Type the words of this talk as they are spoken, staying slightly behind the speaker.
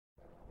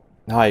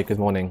Hi, good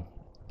morning.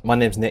 My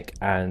name's Nick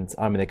and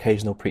I'm an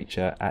occasional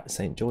preacher at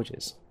St.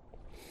 George's.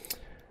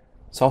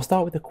 So I'll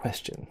start with a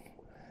question.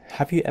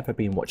 Have you ever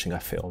been watching a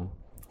film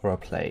or a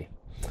play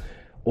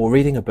or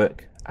reading a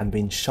book and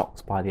been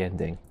shocked by the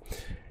ending?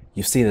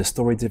 You've seen a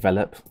story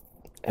develop,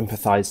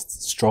 empathized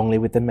strongly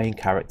with the main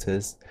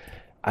characters,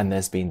 and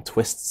there's been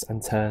twists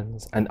and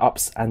turns and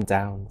ups and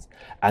downs,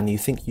 and you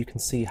think you can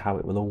see how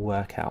it will all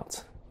work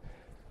out.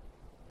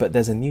 But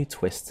there's a new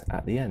twist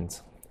at the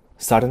end,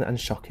 sudden and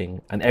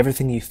shocking, and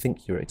everything you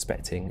think you're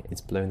expecting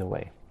is blown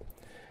away.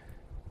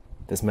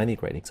 There's many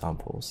great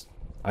examples.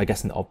 I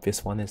guess an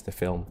obvious one is the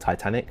film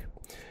Titanic,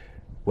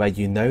 where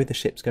you know the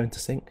ship's going to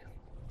sink,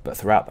 but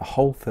throughout the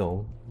whole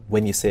film,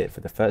 when you see it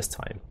for the first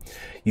time,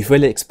 you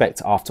fully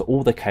expect after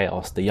all the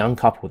chaos, the young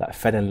couple that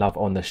fell in love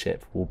on the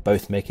ship will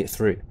both make it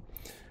through.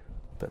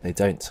 But they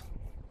don't.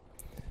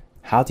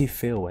 How do you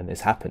feel when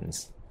this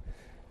happens?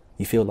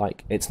 You feel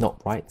like it's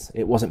not right,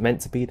 it wasn't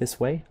meant to be this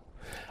way?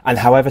 And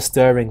however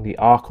stirring the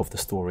arc of the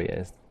story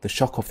is, the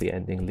shock of the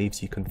ending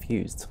leaves you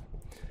confused.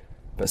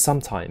 But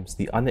sometimes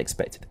the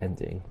unexpected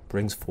ending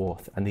brings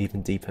forth an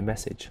even deeper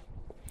message.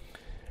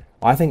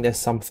 I think there's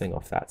something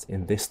of that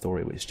in this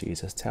story which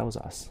Jesus tells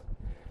us.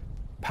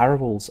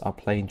 Parables are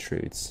plain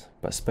truths,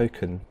 but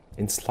spoken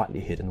in slightly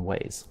hidden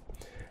ways.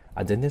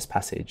 And in this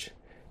passage,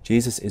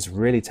 Jesus is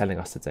really telling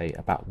us today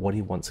about what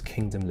he wants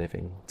kingdom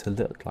living to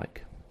look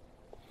like.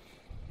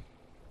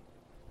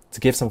 To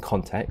give some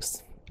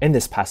context, in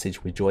this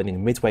passage we're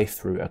joining midway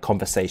through a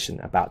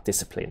conversation about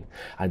discipline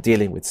and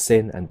dealing with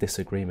sin and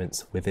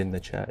disagreements within the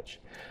church.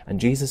 And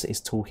Jesus is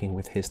talking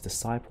with his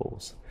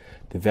disciples,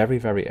 the very,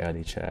 very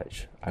early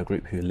church, a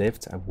group who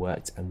lived and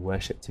worked and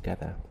worshipped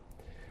together.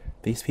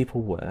 These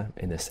people were,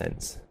 in a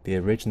sense, the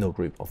original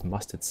group of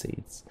mustard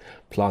seeds,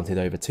 planted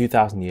over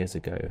 2,000 years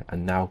ago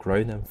and now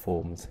grown and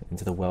formed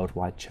into the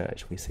worldwide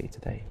church we see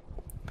today.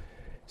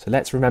 So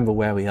let's remember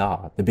where we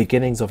are, the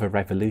beginnings of a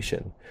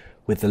revolution,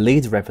 with the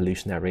lead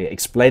revolutionary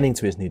explaining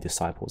to his new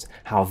disciples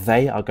how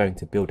they are going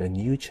to build a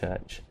new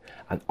church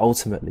and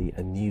ultimately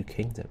a new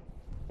kingdom.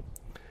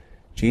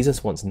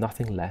 Jesus wants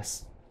nothing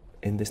less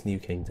in this new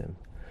kingdom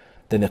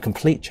than a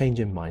complete change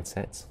in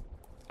mindset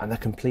and a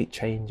complete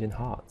change in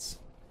hearts.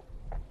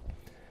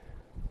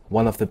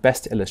 One of the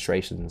best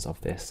illustrations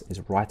of this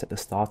is right at the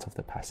start of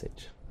the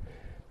passage.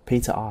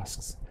 Peter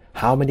asks,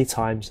 "How many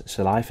times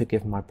shall I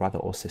forgive my brother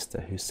or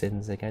sister who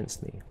sins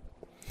against me?"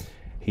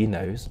 He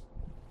knows,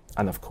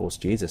 and of course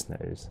Jesus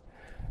knows,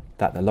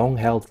 that the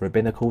long-held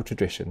rabbinical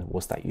tradition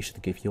was that you should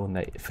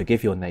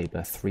forgive your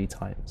neighbour 3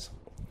 times.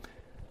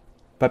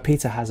 But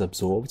Peter has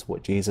absorbed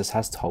what Jesus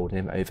has told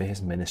him over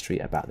his ministry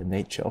about the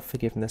nature of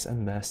forgiveness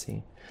and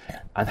mercy,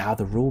 and how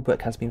the rule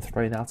book has been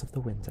thrown out of the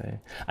window,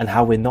 and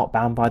how we're not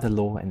bound by the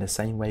law in the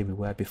same way we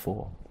were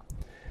before.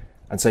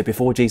 And so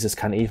before Jesus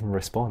can even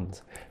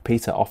respond,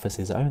 Peter offers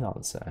his own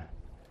answer,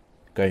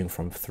 going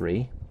from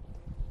 3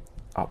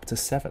 up to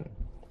 7.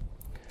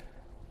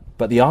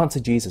 But the answer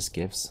Jesus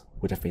gives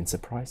would have been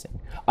surprising.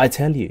 I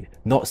tell you,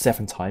 not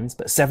 7 times,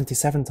 but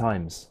 77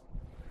 times.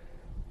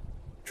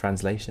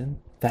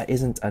 Translation: there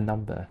isn't a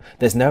number.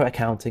 There's no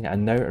accounting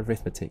and no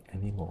arithmetic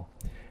anymore.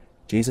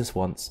 Jesus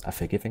wants a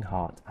forgiving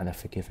heart and a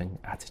forgiving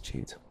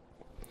attitude.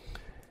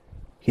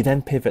 He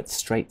then pivots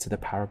straight to the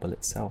parable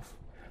itself,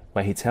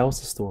 where he tells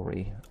the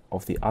story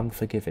of the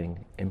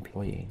unforgiving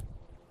employee.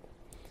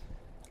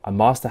 A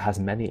master has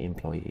many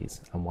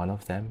employees, and one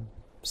of them,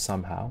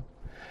 somehow,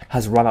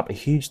 has run up a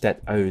huge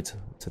debt owed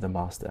to the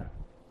master.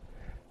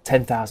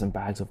 10,000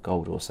 bags of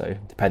gold or so,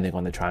 depending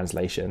on the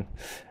translation.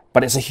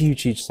 But it's a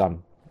huge, huge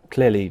sum.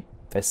 Clearly,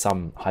 there's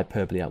some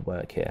hyperbole at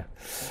work here.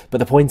 But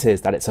the point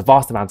is that it's a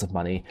vast amount of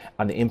money,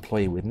 and the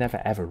employee would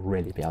never ever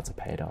really be able to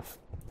pay it off.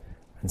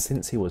 And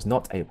since he was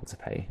not able to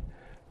pay,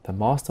 the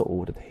master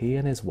ordered he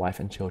and his wife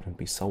and children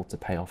be sold to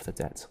pay off the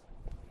debt.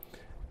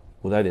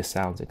 Although this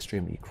sounds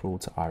extremely cruel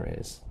to our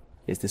ears,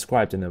 it's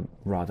described in a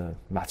rather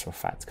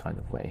matter-of-fact kind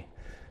of way,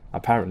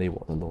 apparently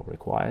what the law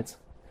required,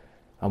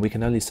 and we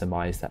can only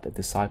surmise that the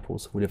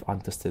disciples would have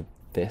understood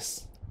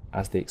this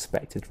as the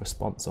expected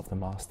response of the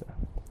master.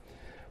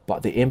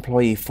 But the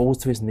employee falls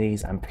to his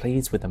knees and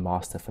pleads with the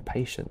master for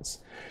patience,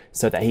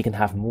 so that he can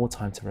have more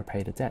time to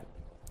repay the debt.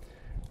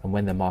 And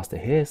when the master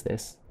hears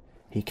this,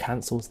 he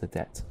cancels the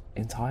debt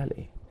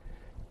entirely.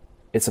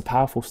 It's a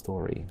powerful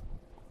story,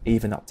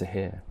 even up to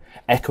here,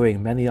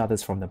 echoing many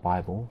others from the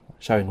Bible,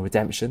 showing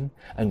redemption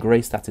and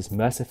grace that is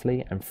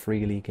mercifully and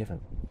freely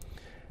given.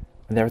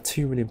 And there are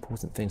 2 really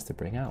important things to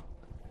bring out.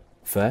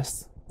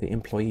 First, the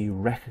employee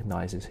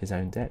recognizes his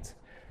own debt.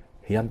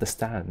 He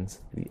understands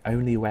the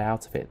only way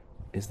out of it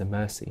is the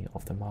mercy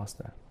of the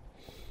master.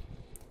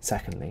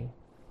 Secondly,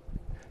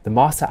 the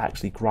master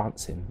actually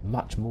grants him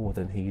much more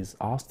than he's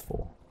asked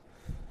for.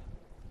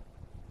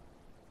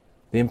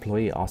 The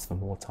employee asks for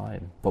more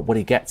time, but what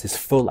he gets is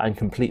full and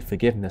complete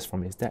forgiveness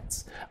from his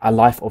debts, a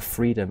life of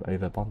freedom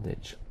over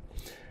bondage.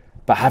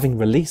 But having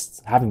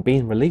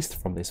been released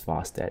from this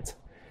vast debt,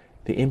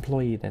 the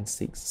employee then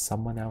seeks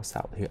someone else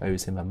out who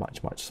owes him a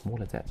much, much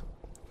smaller debt.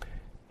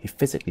 he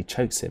physically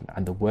chokes him,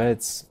 and the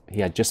words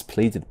he had just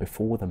pleaded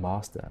before the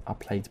master are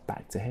played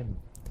back to him.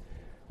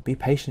 Be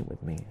patient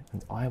with me,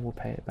 and I will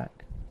pay it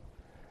back.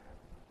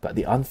 But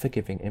the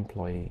unforgiving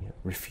employee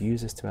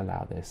refuses to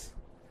allow this,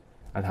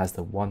 and has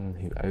the one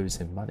who owes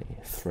him money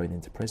thrown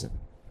into prison.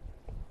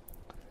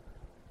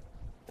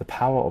 The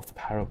power of the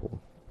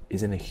parable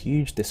is in a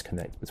huge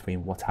disconnect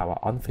between what our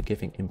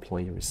unforgiving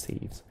employee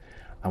receives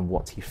and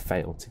what he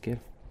failed to give.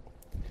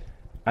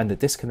 And the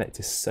disconnect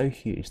is so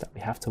huge that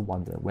we have to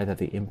wonder whether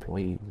the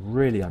employee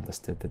really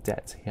understood the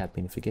debt he had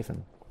been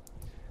forgiven.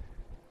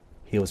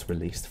 He was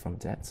released from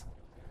debt,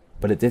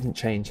 but it didn't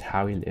change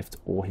how he lived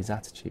or his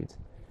attitude.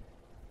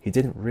 He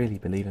didn't really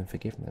believe in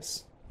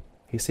forgiveness.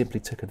 He simply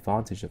took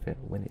advantage of it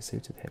when it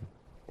suited him.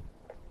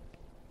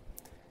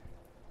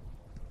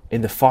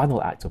 In the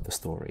final act of the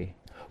story,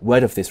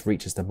 word of this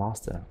reaches the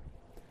master.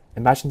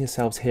 Imagine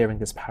yourselves hearing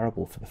this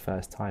parable for the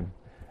first time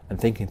and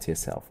thinking to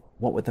yourself,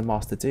 what would the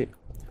master do?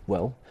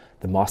 Well,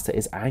 the master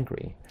is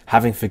angry.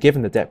 Having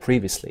forgiven the debt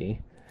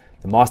previously,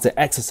 the master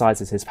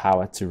exercises his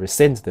power to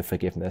rescind the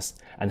forgiveness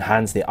and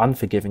hands the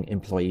unforgiving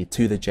employee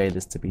to the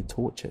jailers to be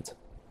tortured.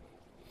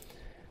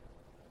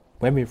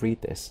 When we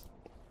read this,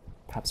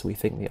 perhaps we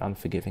think the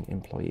unforgiving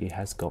employee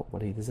has got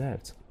what he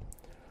deserved.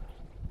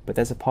 But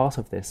there's a part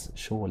of this,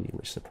 surely,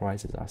 which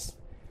surprises us,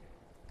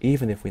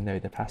 even if we know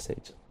the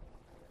passage.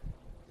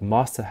 The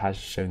master has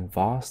shown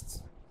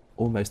vast,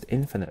 almost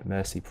infinite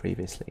mercy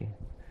previously,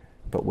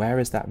 but where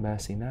is that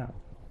mercy now?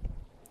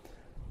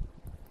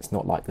 It's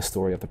not like the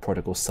story of the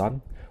prodigal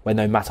son, where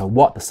no matter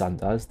what the son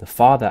does, the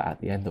father at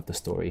the end of the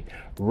story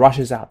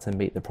rushes out to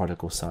meet the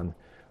prodigal son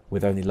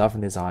with only love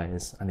in his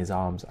eyes and his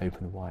arms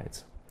open wide.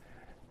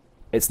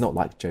 It's not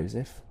like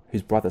Joseph,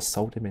 whose brothers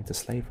sold him into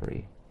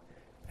slavery,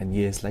 and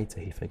years later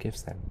he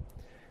forgives them.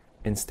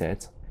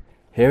 Instead,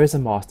 here is a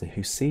master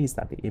who sees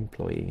that the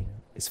employee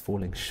is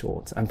falling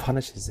short and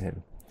punishes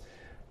him.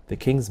 The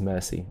king's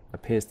mercy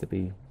appears to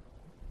be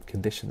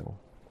conditional.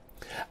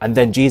 And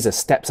then Jesus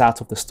steps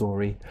out of the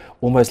story,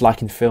 almost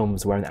like in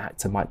films where an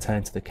actor might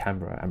turn to the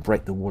camera and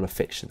break the wall of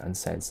fiction and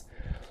says,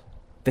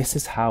 "This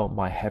is how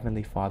my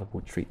heavenly Father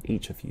will treat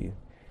each of you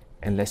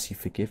unless you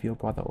forgive your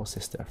brother or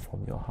sister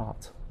from your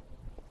heart."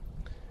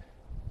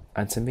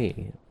 And to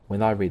me,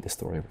 when I read the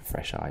story with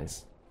fresh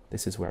eyes,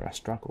 this is where I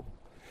struggle.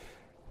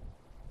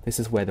 This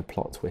is where the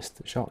plot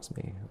twist shocks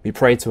me. We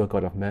pray to a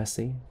God of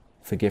mercy,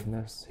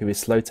 forgiveness, who is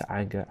slow to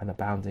anger and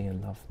abounding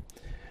in love.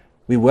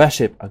 We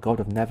worship a God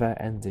of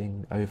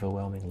never-ending,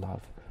 overwhelming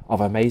love, of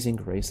amazing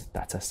grace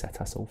that has set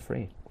us all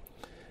free.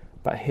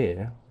 But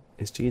here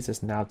is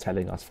Jesus now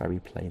telling us very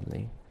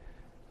plainly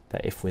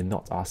that if we're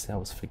not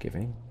ourselves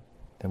forgiving,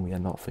 then we are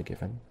not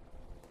forgiven.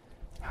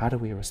 How do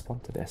we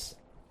respond to this?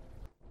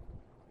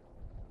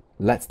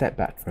 Let's step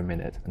back for a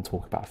minute and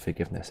talk about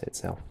forgiveness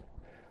itself.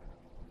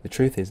 The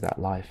truth is that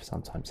life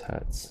sometimes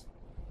hurts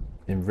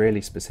in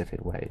really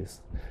specific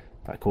ways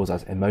that cause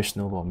us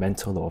emotional or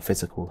mental or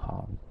physical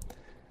harm.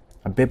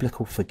 And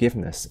biblical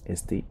forgiveness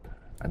is deep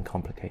and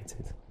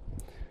complicated.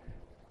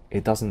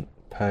 It doesn't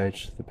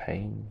purge the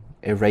pain,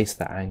 erase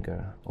the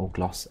anger, or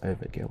gloss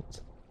over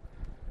guilt.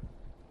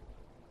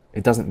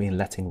 It doesn't mean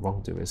letting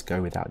wrongdoers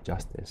go without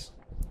justice.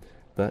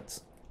 But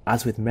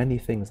as with many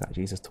things that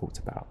Jesus talked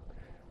about,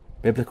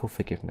 biblical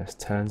forgiveness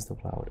turns the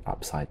world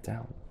upside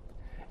down.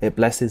 It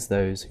blesses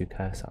those who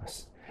curse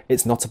us.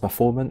 It's not a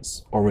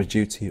performance or a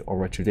duty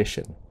or a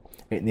tradition.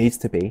 It needs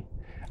to be,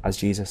 as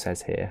Jesus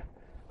says here,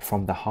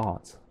 from the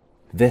heart.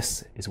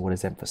 This is what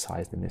is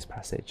emphasized in this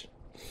passage.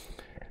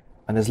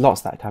 And there's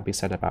lots that can be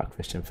said about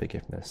Christian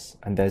forgiveness,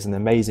 and there's an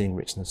amazing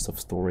richness of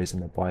stories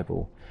in the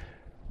Bible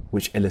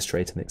which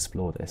illustrate and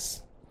explore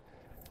this.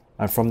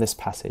 And from this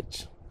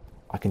passage,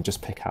 I can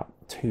just pick out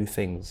two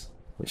things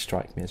which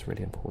strike me as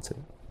really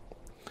important.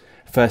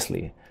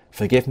 Firstly,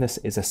 forgiveness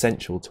is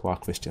essential to our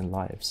Christian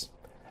lives,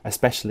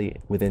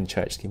 especially within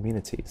church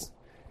communities.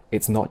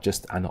 It's not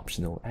just an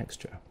optional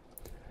extra.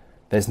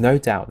 There's no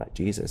doubt that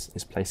Jesus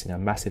is placing a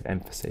massive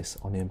emphasis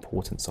on the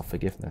importance of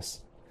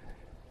forgiveness.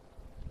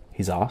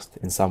 He's asked,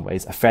 in some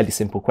ways, a fairly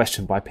simple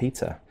question by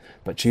Peter,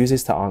 but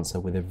chooses to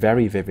answer with a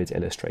very vivid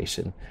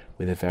illustration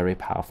with a very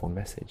powerful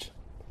message.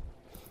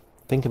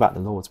 Think about the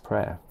Lord's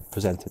Prayer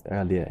presented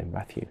earlier in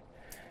Matthew.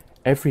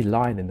 Every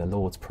line in the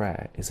Lord's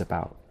Prayer is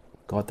about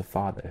God the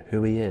Father,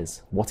 who he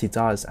is, what he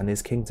does, and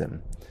his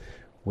kingdom,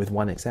 with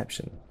one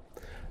exception.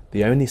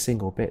 The only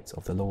single bit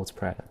of the Lord's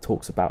Prayer that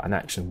talks about an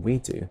action we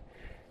do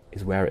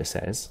is where it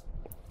says,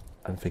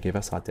 "And forgive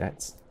us our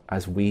debts,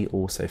 as we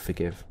also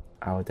forgive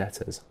our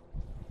debtors."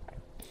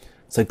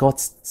 So God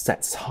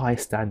sets high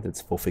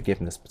standards for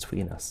forgiveness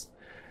between us,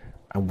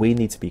 and we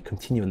need to be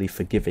continually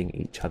forgiving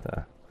each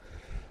other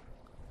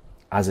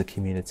as a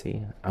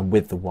community and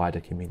with the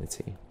wider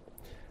community.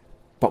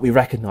 But we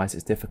recognize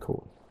it's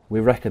difficult. We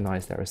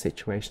recognize there are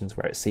situations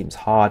where it seems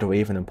hard or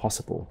even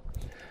impossible,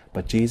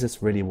 but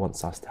Jesus really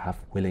wants us to have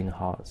willing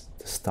hearts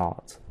to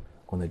start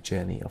on the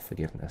journey of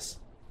forgiveness.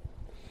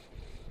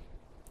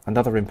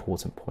 Another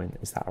important point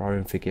is that our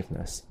own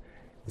forgiveness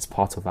is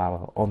part of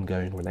our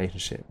ongoing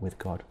relationship with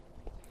God.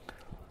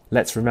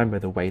 Let's remember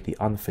the way the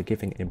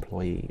unforgiving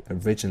employee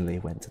originally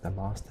went to the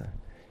master.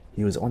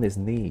 He was on his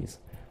knees,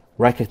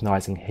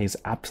 recognizing his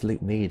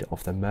absolute need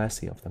of the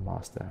mercy of the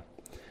master.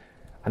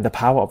 And the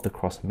power of the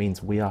cross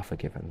means we are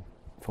forgiven,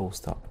 full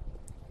stop.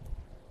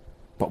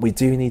 But we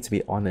do need to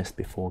be honest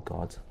before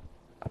God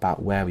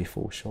about where we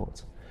fall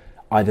short,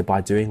 either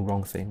by doing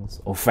wrong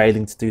things or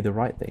failing to do the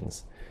right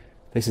things.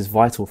 This is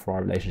vital for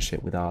our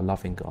relationship with our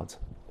loving God.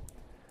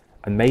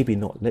 And maybe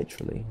not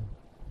literally,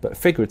 but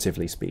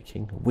figuratively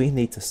speaking, we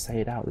need to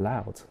say it out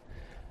loud.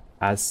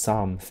 As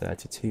Psalm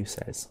 32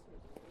 says,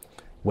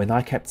 "When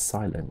I kept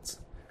silent,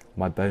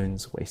 my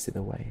bones wasted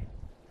away.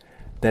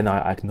 Then I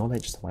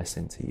acknowledged my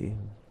sin to you,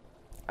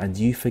 and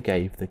you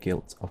forgave the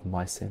guilt of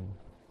my sin."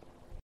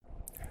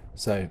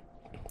 So,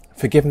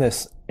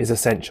 forgiveness is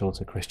essential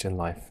to Christian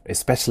life,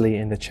 especially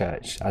in the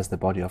church as the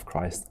body of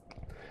Christ.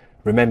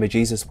 Remember,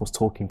 Jesus was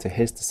talking to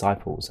his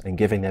disciples and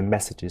giving them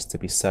messages to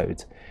be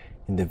sowed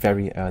in the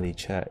very early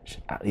church,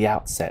 at the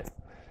outset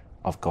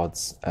of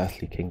God's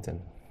earthly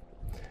kingdom.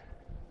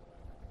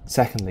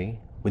 Secondly,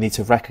 we need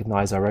to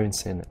recognize our own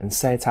sin and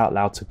say it out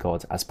loud to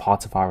God as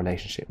part of our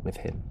relationship with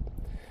him.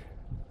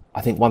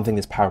 I think one thing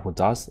this parable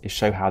does is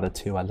show how the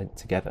two are linked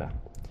together.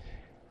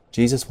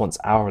 Jesus wants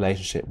our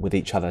relationship with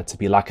each other to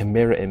be like a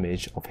mirror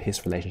image of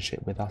his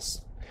relationship with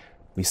us.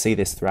 We see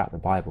this throughout the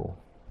Bible.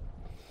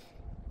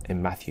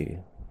 In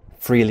Matthew,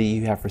 freely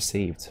you have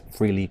received,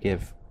 freely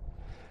give.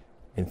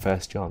 In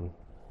 1 John,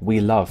 we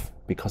love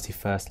because he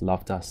first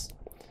loved us.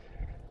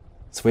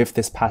 So if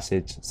this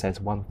passage says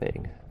one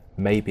thing,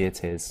 maybe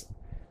it is,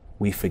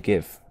 we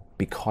forgive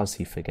because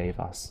he forgave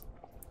us.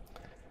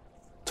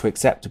 To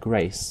accept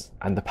grace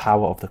and the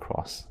power of the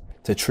cross,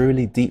 to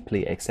truly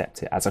deeply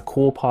accept it as a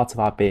core part of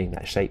our being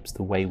that shapes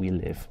the way we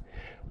live,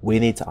 we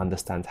need to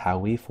understand how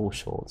we fall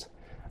short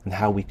and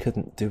how we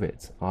couldn't do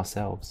it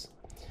ourselves.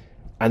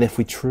 And if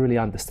we truly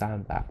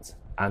understand that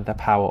and the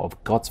power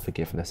of God's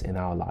forgiveness in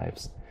our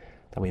lives,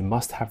 then we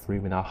must have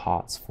room in our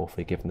hearts for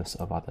forgiveness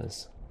of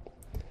others.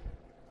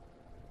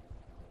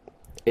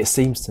 It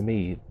seems to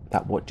me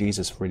that what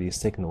Jesus really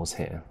signals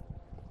here,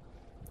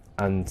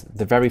 and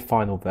the very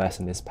final verse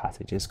in this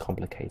passage is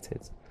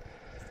complicated,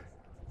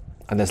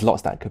 and there's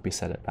lots that could be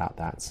said about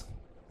that,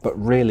 but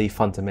really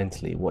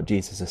fundamentally what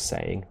Jesus is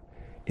saying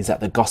is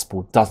that the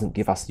gospel doesn't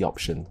give us the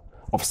option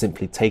of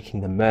simply taking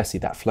the mercy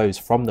that flows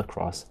from the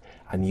cross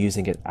and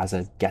using it as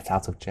a get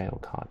out of jail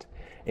card.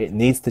 It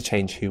needs to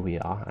change who we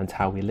are and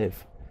how we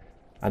live.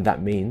 And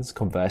that means,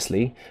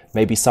 conversely,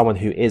 maybe someone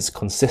who is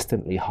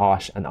consistently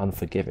harsh and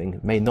unforgiving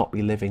may not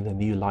be living the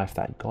new life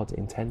that God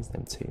intends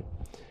them to.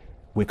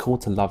 We're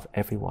called to love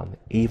everyone,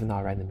 even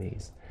our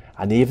enemies,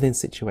 and even in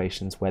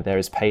situations where there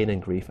is pain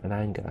and grief and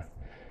anger.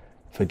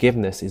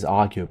 Forgiveness is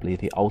arguably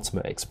the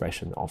ultimate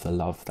expression of the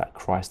love that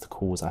Christ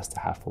calls us to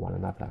have for one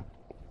another.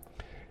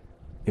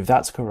 If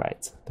that's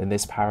correct, then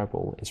this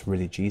parable is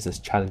really Jesus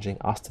challenging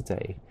us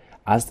today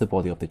as the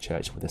body of the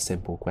church with a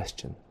simple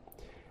question.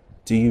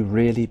 Do you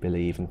really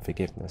believe in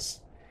forgiveness?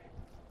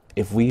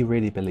 If we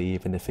really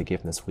believe in the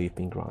forgiveness we've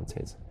been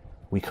granted,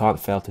 we can't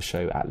fail to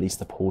show at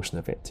least a portion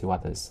of it to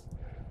others.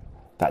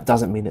 That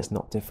doesn't mean it's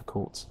not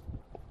difficult.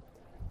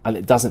 And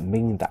it doesn't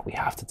mean that we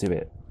have to do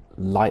it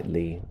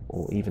lightly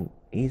or even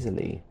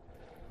easily.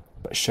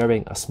 But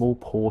showing a small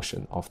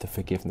portion of the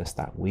forgiveness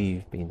that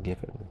we've been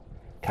given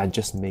can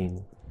just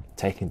mean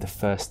taking the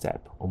first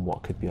step on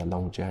what could be a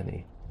long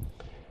journey.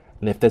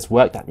 And if there's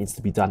work that needs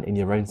to be done in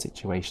your own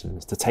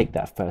situations to take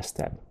that first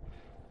step,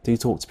 do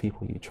talk to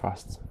people you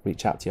trust.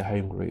 Reach out to your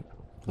home group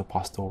or the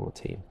pastoral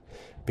team,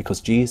 because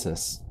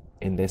Jesus,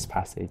 in this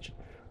passage,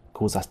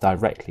 calls us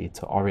directly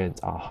to orient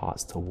our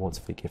hearts towards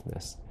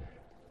forgiveness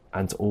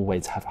and to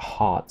always have a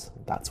heart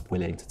that's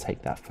willing to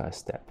take that first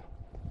step.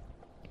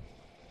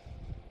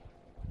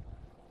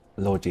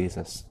 Lord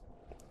Jesus,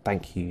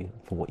 thank you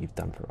for what you've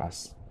done for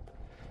us.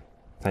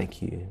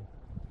 Thank you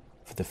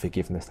for the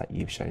forgiveness that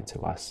you've shown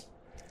to us.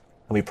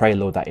 And we pray,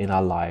 Lord, that in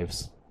our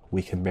lives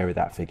we can mirror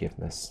that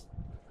forgiveness,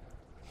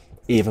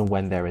 even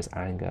when there is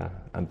anger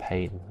and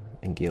pain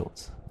and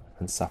guilt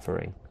and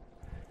suffering.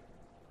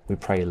 We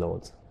pray,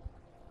 Lord,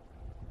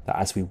 that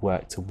as we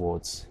work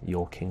towards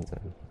your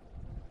kingdom,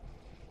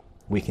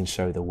 we can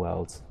show the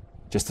world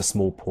just a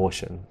small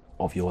portion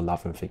of your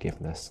love and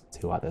forgiveness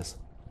to others.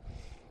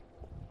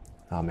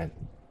 Amen.